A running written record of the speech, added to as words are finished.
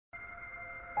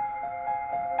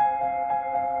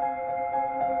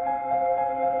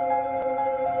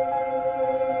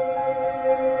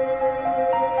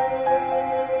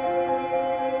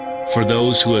For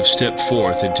those who have stepped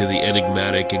forth into the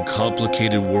enigmatic and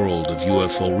complicated world of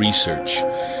UFO research,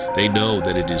 they know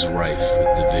that it is rife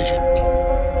with division.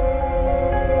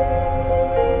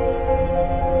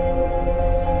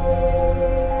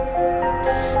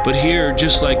 But here,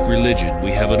 just like religion,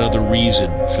 we have another reason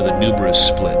for the numerous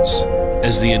splits,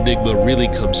 as the enigma really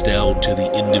comes down to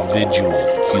the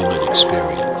individual human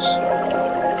experience.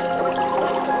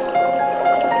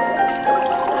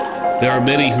 There are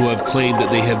many who have claimed that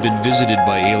they have been visited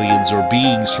by aliens or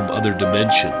beings from other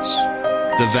dimensions.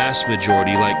 The vast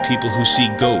majority, like people who see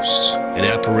ghosts and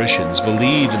apparitions,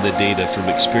 believe in the data from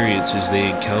experiences they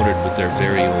encountered with their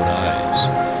very own eyes.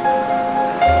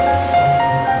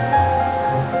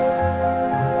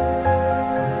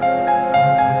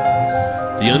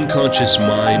 The unconscious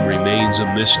mind remains a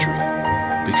mystery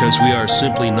because we are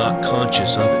simply not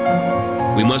conscious of it.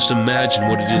 We must imagine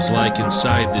what it is like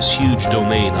inside this huge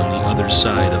domain on the other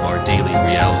side of our daily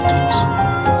realities.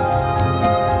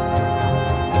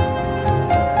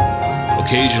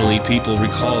 Occasionally, people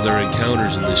recall their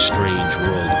encounters in this strange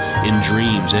world in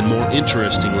dreams, and more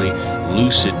interestingly,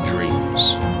 lucid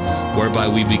dreams, whereby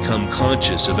we become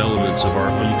conscious of elements of our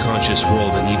unconscious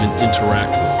world and even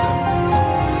interact with them.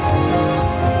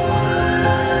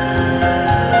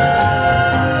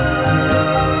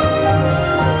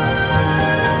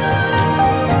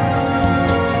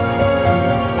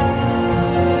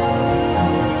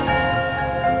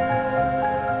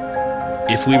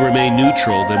 If we remain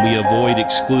neutral, then we avoid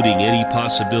excluding any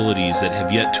possibilities that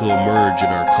have yet to emerge in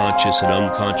our conscious and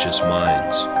unconscious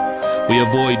minds. We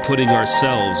avoid putting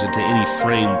ourselves into any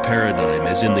framed paradigm,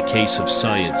 as in the case of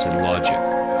science and logic.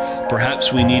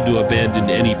 Perhaps we need to abandon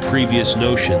any previous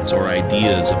notions or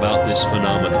ideas about this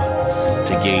phenomenon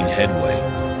to gain headway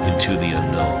into the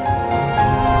unknown.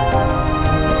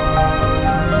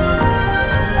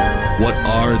 What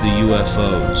are the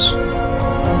UFOs?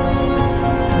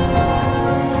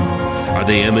 Are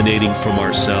they emanating from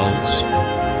ourselves?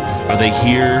 Are they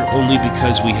here only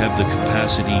because we have the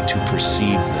capacity to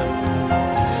perceive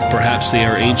them? Perhaps they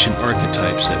are ancient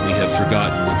archetypes that we have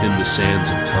forgotten within the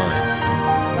sands of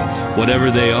time.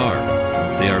 Whatever they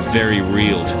are very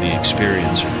real to the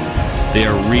experiencer. They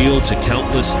are real to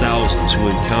countless thousands who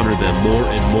encounter them more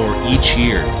and more each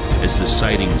year as the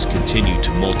sightings continue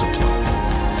to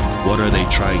multiply. What are they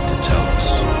trying to tell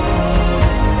us?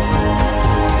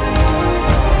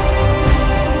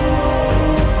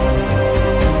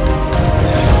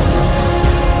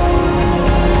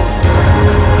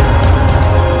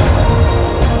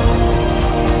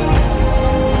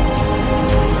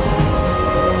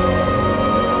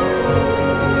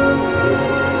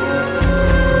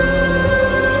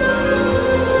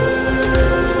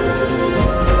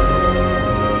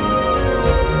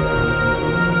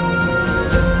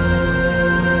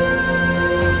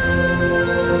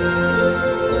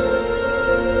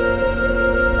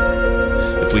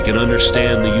 If we can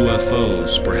understand the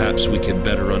UFOs, perhaps we can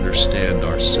better understand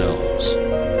ourselves.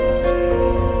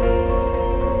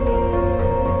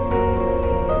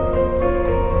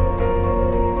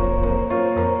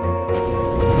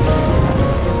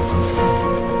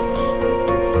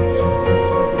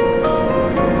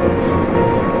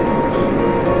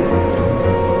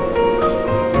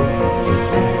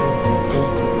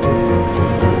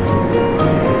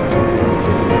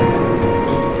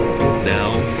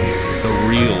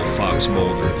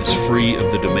 Mulder is free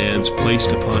of the demands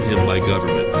placed upon him by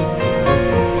government.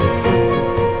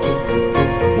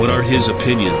 What are his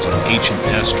opinions on ancient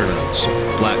astronauts,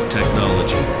 black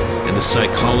technology, and the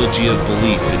psychology of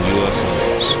belief in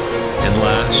UFOs? And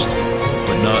last,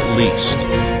 but not least,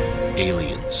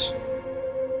 aliens.